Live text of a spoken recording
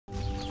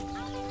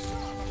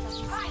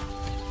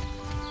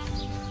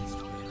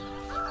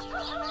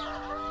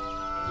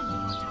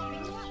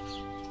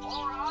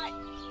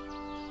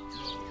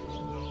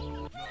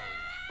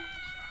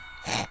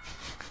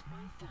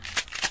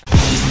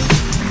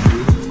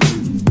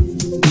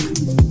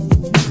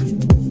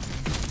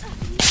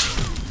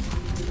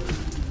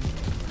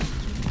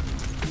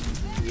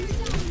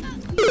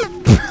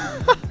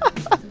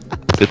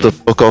the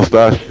fuck off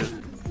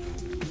Bastion.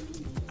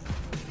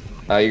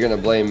 You're gonna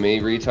blame me,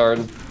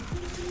 retard?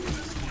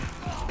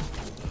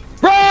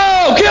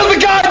 Bro! Kill the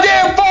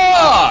goddamn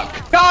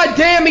fuck! God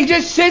damn, he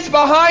just sits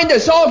behind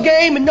us all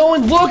game and no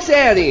one looks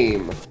at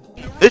him!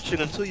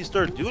 Bitching until you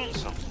start doing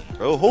something,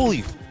 bro. Holy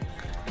f.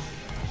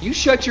 You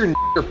shut your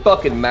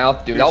fucking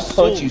mouth, dude. You're I'll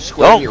punch so you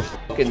square in dumb. your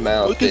fucking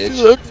mouth, Look at bitch.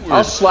 you everywhere.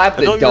 I'll slap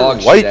the dog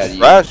shit white out of you.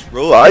 trash,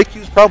 bro.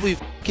 IQ's probably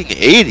fucking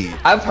 80.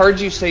 I've heard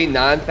you say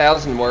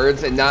 9,000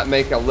 words and not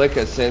make a lick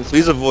of sense.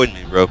 Please avoid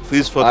me, bro.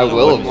 Please fucking I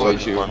will avoid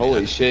avoid me. you.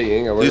 Holy shit, you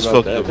ain't gonna worry Please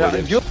about fucking that.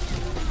 avoid me.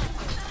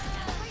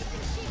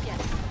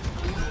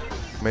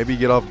 Maybe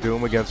get off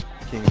Doom against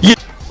King. Yo,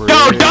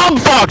 dumb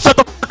fuck! Shut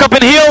the fuck up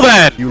and heal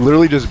then! You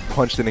literally just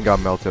punched it and got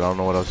melted. I don't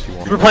know what else you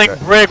want. You were playing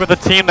Brig with a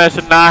team that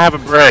should not have a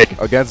Brig.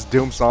 Against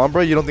Doom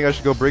Sombra? You don't think I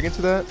should go Brig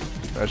into that?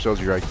 That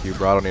shows your IQ,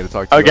 bro. I don't need to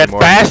talk to you Against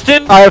anymore.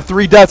 Bastion? I have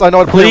 3 deaths. I know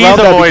how to play Please around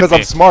that avoid because me.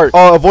 I'm smart.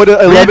 Avoid an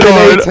 11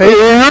 and 8 tank.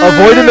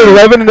 Avoid an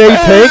 11 and 8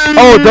 tank.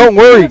 Oh, don't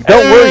worry.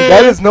 Don't worry.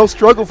 That is no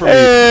struggle for me.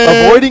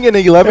 Avoiding an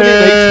 11 and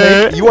 8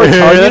 tank. You are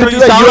targeted to do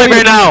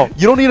that.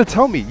 You don't need to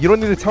tell me. You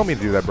don't need to tell me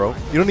to do that, bro.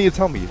 You don't need to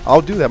tell me.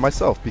 I'll do that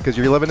myself because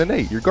you're 11 and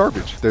 8. You're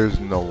garbage. There's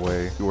no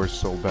way. You are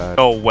so bad.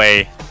 No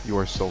way. You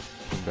are so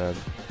fucking bad.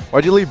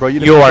 Why'd you leave, bro?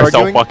 You are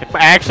so fucking.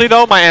 Actually,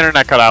 though, my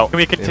internet cut out. Can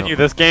we continue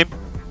this game?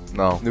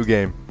 No. New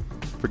game.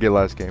 Forget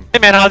last game. Hey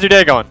man, how's your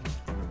day going?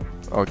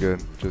 Oh,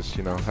 good. Just,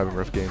 you know, having a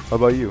rough game. How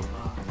about you?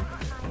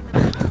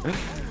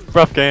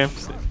 Rough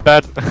games.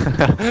 Bad,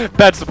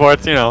 bad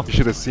supports, you know. You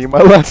should have seen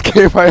my last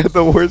game. I had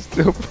the worst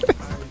team.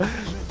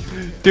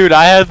 Dude,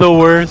 I had the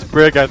worst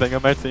Brig, I think,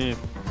 on my team.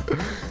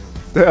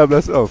 Damn,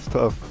 that's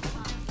tough.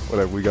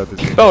 Whatever, we got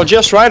this. Oh,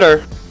 just Ryder.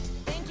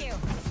 Thank you.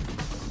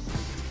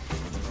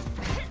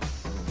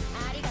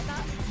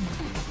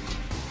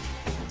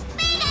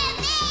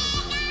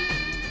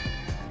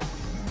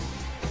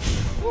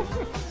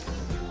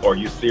 Are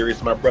you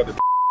serious, my brother?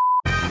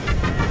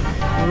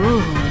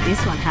 Ooh, this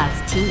one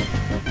has teeth.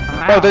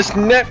 Bro, this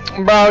net,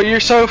 bro,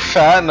 you're so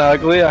fat and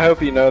ugly. I hope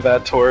you know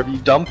that, Torb. You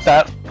dumb,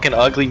 fat, fucking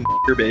ugly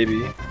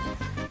baby.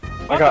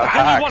 I got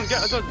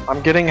hacked.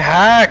 I'm getting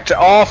hacked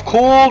off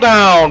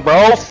cooldown,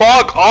 bro.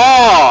 Fuck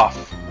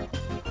off.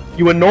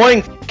 You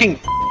annoying fucking.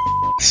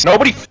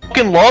 Nobody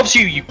fucking loves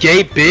you, you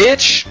gay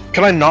bitch.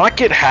 Can I not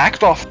get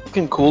hacked off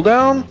fucking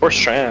cooldown? Or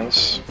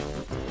strands?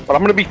 But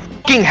I'm gonna be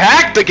fucking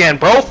hacked again,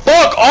 bro.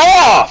 Fuck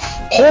off!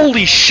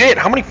 Holy shit,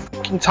 how many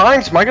fucking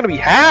times am I gonna be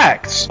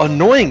hacked?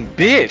 Annoying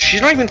bitch.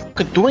 She's not even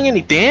fucking doing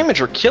any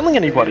damage or killing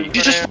anybody.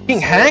 She's just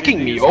fucking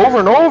hacking me over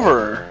and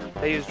over.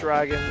 They use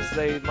dragons,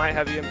 they might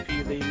have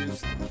EMP, they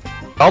used...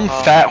 Dumb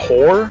fat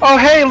whore. Oh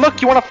hey,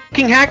 look, you wanna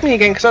fucking hack me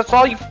again, cause that's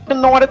all you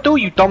fucking know how to do,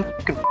 you dumb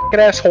fucking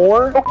ass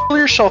whore. Go kill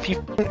yourself,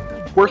 you fucking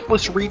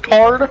worthless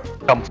retard.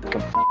 Dumb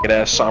fucking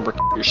ass Sombra,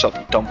 kill yourself,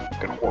 you dumb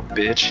fucking whore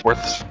bitch.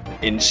 Worthless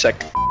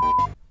insect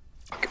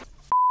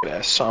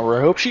ass Sombra.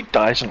 I hope she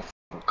dies in a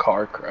fucking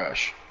car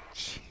crash.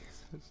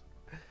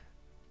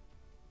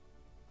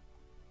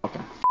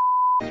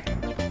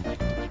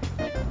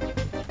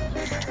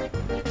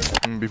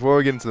 Before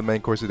we get into the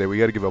main course today, we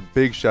gotta give a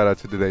big shout out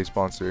to today's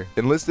sponsor.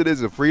 Enlisted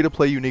is a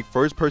free-to-play unique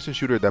first-person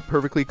shooter that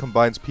perfectly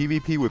combines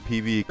PvP with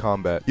PvE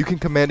combat. You can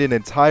command an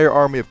entire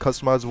army of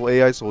customizable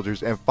AI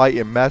soldiers and fight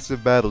in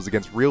massive battles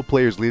against real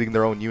players leading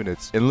their own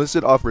units.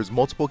 Enlisted offers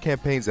multiple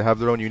campaigns that have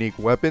their own unique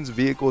weapons,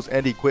 vehicles,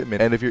 and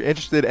equipment, and if you're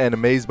interested and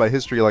amazed by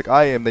history like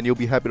I am, then you'll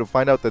be happy to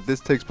find out that this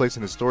takes place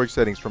in historic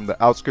settings from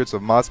the outskirts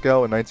of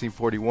Moscow in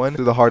 1941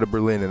 to the heart of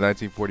Berlin in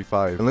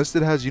 1945.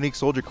 Enlisted has unique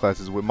soldier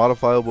classes with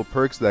modifiable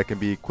perks that can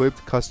be equipped,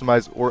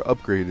 customized, or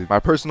upgraded. My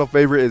personal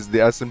favorite is the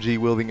SMG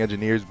wielding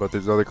engineers, but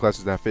there's other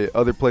classes that fit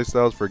other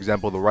playstyles, for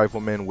example the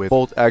rifleman with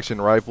bolt action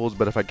rifles,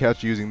 but if I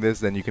catch you using this,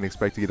 then you can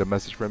expect to get a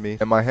message from me.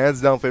 And my hands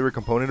down favorite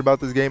component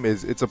about this game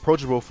is it's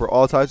approachable for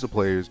all types of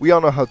players. We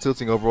all know how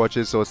tilting Overwatch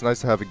is, so it's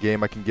nice to have a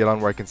game I can get on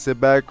where I can sit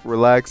back,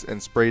 relax,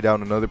 and spray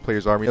down another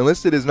player's army.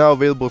 Enlisted is now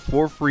available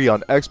for free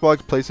on Xbox,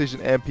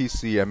 PlayStation, and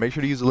PC, and make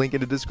sure to use the link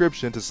in the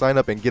description to sign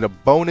up and get a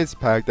bonus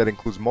pack that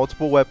includes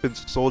multiple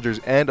weapons, soldiers,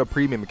 and a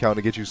premium account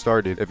to get you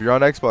started. If you're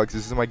on Xbox,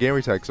 this is my gamer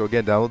tag, so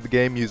again, download the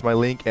game, use my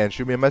link, and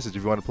shoot me a message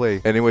if you want to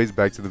play. Anyways,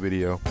 back to the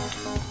video.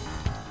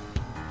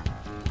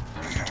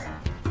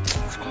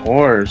 Of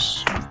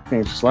course.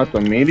 You slept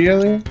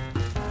immediately?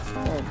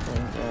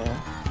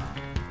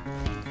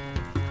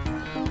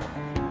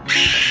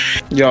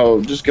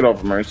 Yo, just get off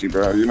of Mercy,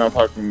 bro. You're not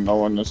talking to no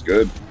one that's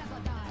good.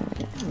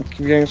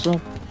 Keep getting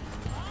some.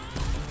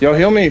 Yo,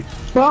 heal me.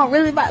 Bro, I'm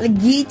really about to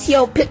get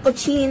your pickle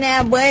chin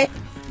that boy.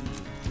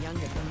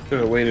 Should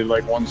have waited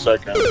like 1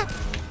 second.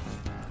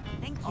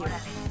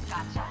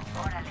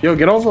 Yo,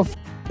 get off of.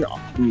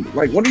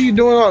 Like, what are you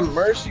doing on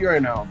Mercy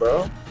right now,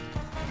 bro?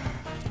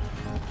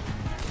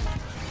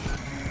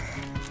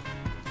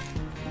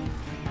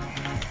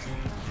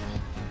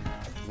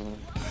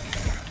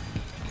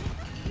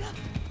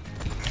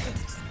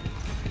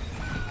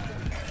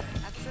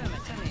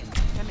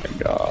 My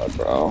God,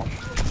 bro.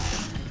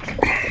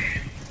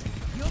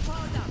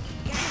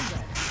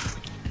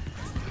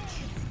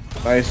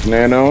 Nice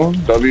nano.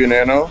 W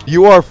nano.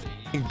 You are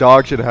f***ing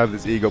dog shit to have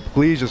this ego.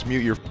 Please just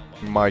mute your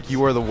f***ing mic.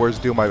 You are the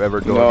worst Doom I've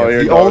ever No, gone you're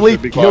against. The dog only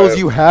shit, be kills quiet.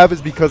 you have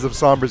is because of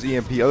Sombra's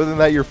EMP. Other than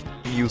that, you're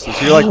f***ing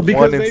useless. You're like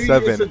because 1 in maybe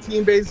 7. it's a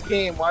team-based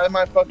game. Why am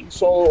I fucking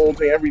solo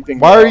ulting everything?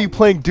 Why bro? are you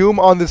playing Doom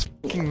on this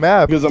f***ing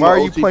map? Because I'm Why are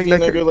an you OTP playing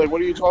that? nigga, like,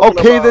 what are you talking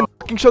Okay, about? then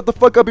fucking shut the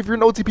fuck up. If you're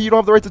an OTP, you don't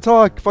have the right to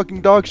talk.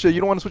 Fucking dog shit.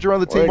 You don't want to switch around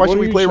the team. Like, Why what should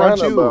are we you play around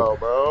chatting you? about,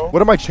 bro?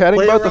 What am I chatting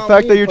Play about? The around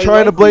fact me, that you're play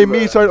trying to blame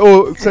me,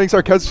 lifeweaver. saying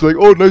sarcastically,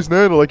 like, oh, nice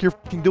nano, like you're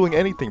fucking doing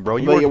anything, bro.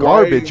 You Like, are why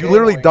are garbage. you You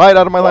literally nanoing died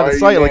out of my Why line of are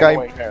sight. you Like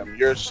nanoing him?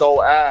 You're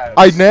so ass.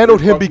 I nanoed You're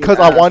him because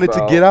fucking I wanted ass,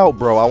 to bro. get out,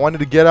 bro. I wanted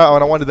to get out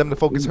and I wanted them to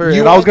focus her. You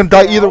And I was gonna die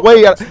wanted to either get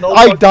way. out, but no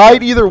I fucking-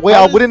 died either way.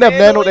 How I does wouldn't have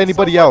nanoed nanoing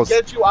anybody someone else.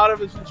 Get you out of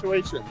a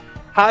situation.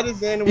 How does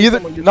nanoing Either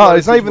someone get you no, out of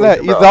it's a not even that.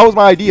 situation, bro? That was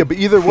my idea. But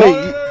either way.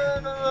 No.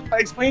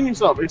 Explain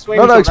yourself. Explain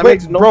No, yourself. That explain,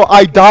 makes no bro.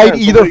 I fucking died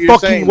sense either what you're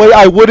fucking saying, way. bro.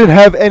 I wouldn't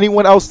have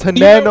anyone else to Either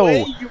nano.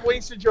 way, you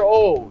wasted your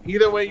ult.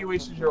 Either way, you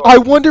wasted your ult. I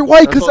wonder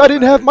why, That's because all I that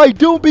didn't have matters. my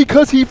Doom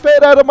because he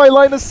fed out of my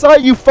line of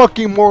sight, you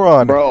fucking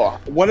moron. Bro,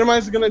 what am I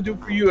gonna do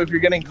for you if you're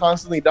getting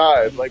constantly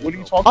died? Like, what are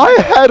you talking I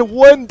about? had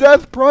 1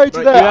 death prior to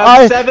But that.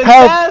 you I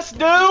have,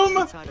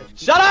 Doom!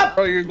 Shut up!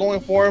 Bro, you're going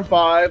 4 and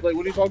 5. Like,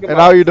 what are you talking and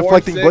about? now you're 4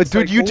 deflecting. and But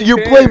 6, dude, like, you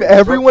who blame cares?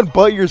 everyone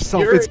but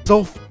yourself. You're- It's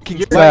so fucking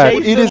You're sad.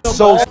 chasing It is the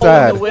so ball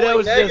sad. and the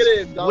Widow's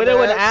Negative, just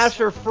Widow and dumbass.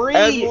 Ash are free.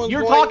 Everyone's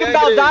You're going talking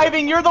about negative.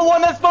 diving. You're the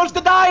one that's supposed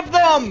to dive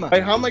them.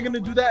 Like, how am I gonna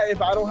do that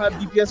if I don't have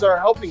DPS that are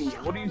helping me?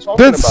 What are you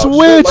talking Then about?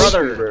 switch! Just go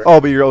Lifeweaver. Oh,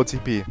 but you're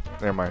OTP.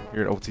 Never mind.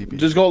 You're an OTP.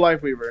 Just go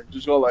Lifeweaver.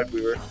 Just go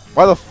Lifeweaver.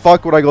 Why the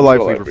fuck would I go Go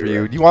lifeweaver for Lifeweaver.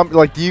 you? Do you want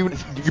like your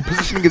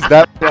positioning is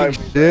that fucking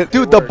shit?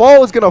 Dude, It the works.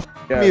 ball is gonna f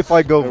me Yes, if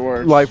I go it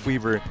works.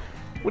 lifeweaver.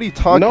 What are you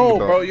talking No,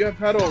 about? bro, you have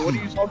pedal. What are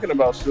you talking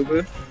about,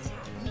 stupid?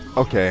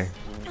 Okay.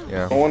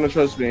 Yeah. Don't want to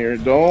trust me here.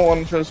 Don't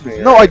want to trust me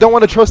here. No, I don't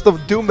want to trust the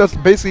Doom that's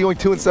basically going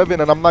 2 and 7,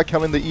 and I'm not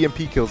counting the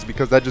EMP kills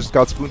because that just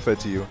got spoon-fed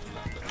to you.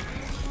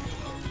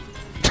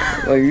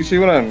 Like, you see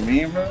what I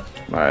mean, bro?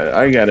 Alright,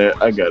 I get it.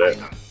 I get it.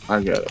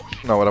 I get it.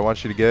 No, what I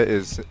want you to get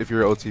is if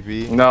you're an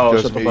OTP, No,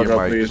 just shut the mute fuck your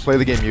up, mic. please. Just play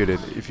the game muted.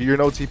 If you're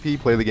an OTP,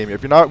 play the game.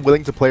 If you're not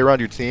willing to play around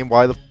your team,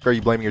 why the f are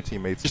you blaming your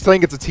teammates? You're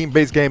saying it's a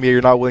team-based game, yet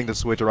you're not willing to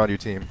switch around your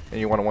team, and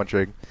you want to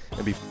one-trick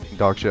and be f***ing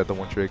dog shit at the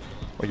one-trick.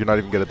 Like, you're not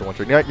even good at the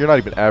one-trick. You're not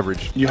even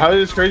average.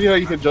 It's crazy how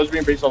you can judge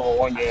me based off of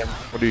one game.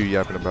 What are you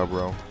yapping about,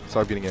 bro?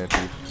 Stop getting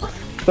antsy.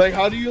 Like,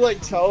 how do you,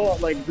 like, tell,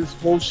 like, this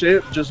whole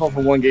shit just off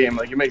of one game?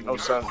 Like, it makes no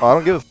sense. I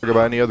don't give a fuck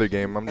about any other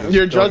game. I'm just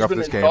Your going off judgment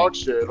this is game. dog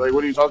shit. Like,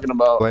 what are you talking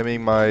about?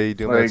 Blaming my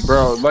Doom Like, that's-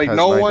 bro, like, has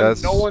no 9 one,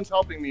 deaths. no one's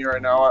helping me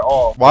right now at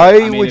all. Why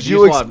I mean, would if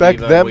you swap expect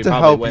Viva, them we to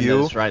probably help win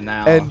you, this right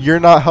now. and you're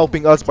not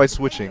helping us by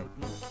switching?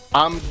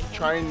 I'm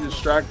trying to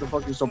distract the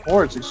fucking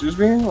supports. Excuse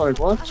me? Like,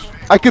 what?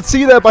 I could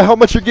see that by how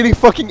much you're getting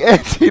fucking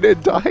antied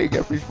and dying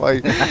every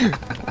fight.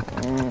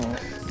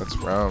 That's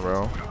round,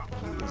 bro.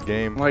 This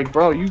game. Like,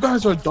 bro, you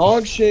guys are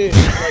dog shit.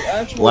 Like,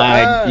 actual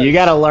ass. You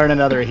gotta learn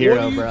another What hero,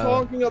 are you bro.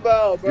 talking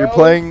about, bro? You're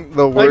playing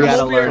the Like, worst.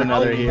 gotta I'm learn here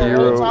another helping the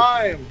hero. whole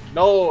time.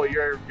 No,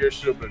 you're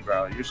stupid,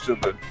 bro. You're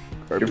stupid.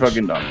 Garbage. You're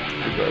fucking dumb.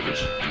 You're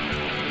garbage.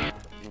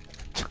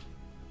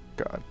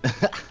 God.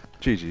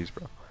 GG's,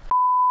 bro.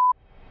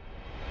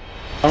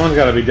 Someone's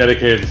gotta be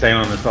dedicated to staying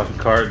on this fucking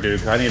cart, dude.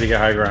 'Cause I need to get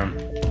high ground.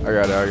 I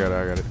got it. I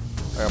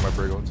got my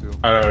Brigo too.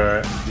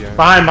 Alright. Yeah.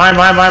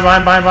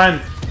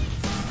 Behind.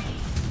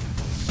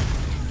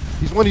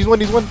 He's one.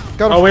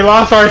 Got him. Oh, we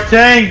lost our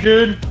tank,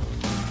 dude.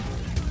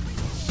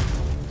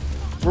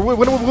 We're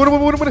winning.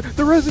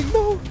 They're rezzing.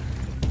 No.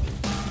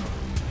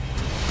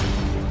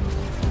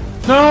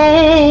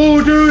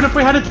 No, dude. If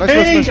we had a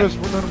tank. Nice.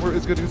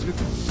 It's good. We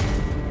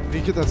need to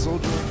get that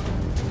soldier.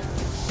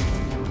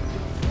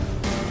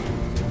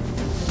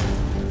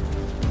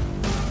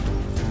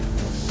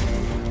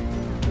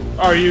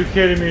 Are you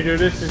kidding me, dude?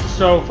 This is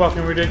so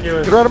fucking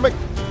ridiculous. Get her out of me.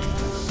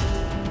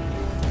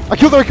 I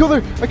killed her.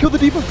 I killed the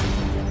diva.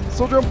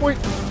 Soldier on point.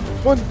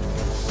 One.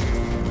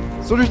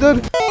 Soldier's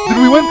dead. Did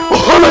we win?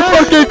 Oh, let's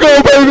fucking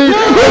go, baby!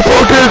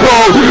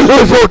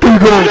 Let's fucking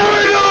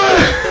go!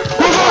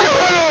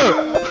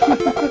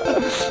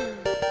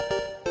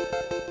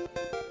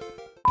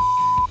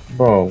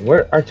 Bro,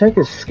 where our tank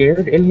is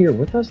scared in here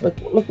with us? Like,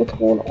 look what's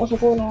going on. What's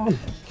going on?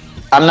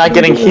 I'm not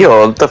getting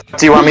healed. The f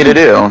do you want me to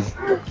do?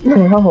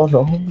 No.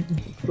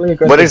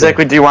 What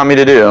exactly do you want me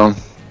to do?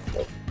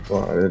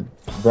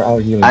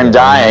 I'm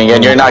dying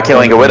and you're not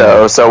killing a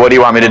widow, so what do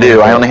you want me to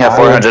do? I only have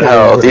 400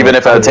 health, even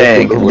if I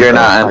tank. You're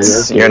not.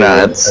 You're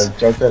not.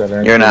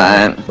 You're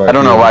not. I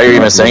don't know why you're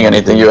even saying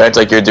anything. You act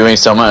like you're doing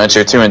so much.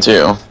 You're 2 and 2.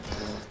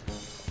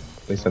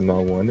 At least I'm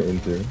not 1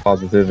 and 2.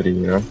 Positivity,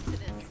 you know?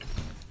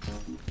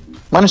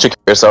 Why don't you kill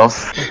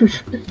yourself?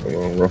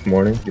 Well, rough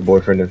morning. Your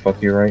boyfriend didn't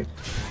fuck you, right?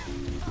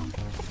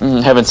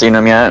 Haven't seen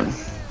him yet.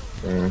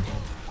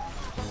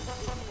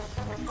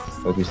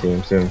 Hope you see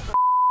him soon.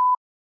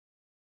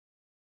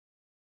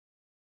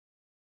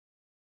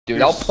 Dude,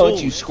 You're I'll punch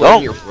so you square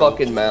in your dumb, bro.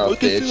 fucking mouth,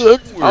 Look at bitch. you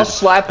Edwards. I'll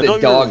slap I know the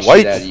you're dog white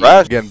shit out of you.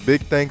 trash. Again,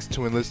 big thanks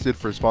to Enlisted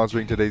for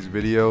sponsoring today's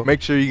video.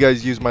 Make sure you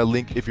guys use my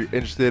link if you're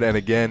interested, and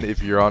again,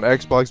 if you're on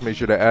Xbox, make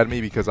sure to add me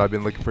because I've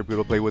been looking for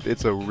people to play with.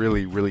 It's a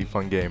really, really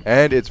fun game,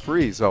 and it's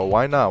free, so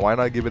why not? Why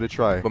not give it a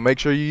try? But make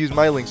sure you use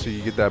my link so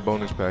you get that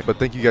bonus pack. But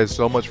thank you guys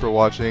so much for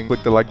watching.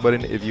 Click the like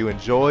button if you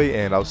enjoy,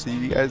 and I'll see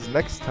you guys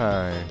next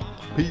time.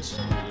 Peace.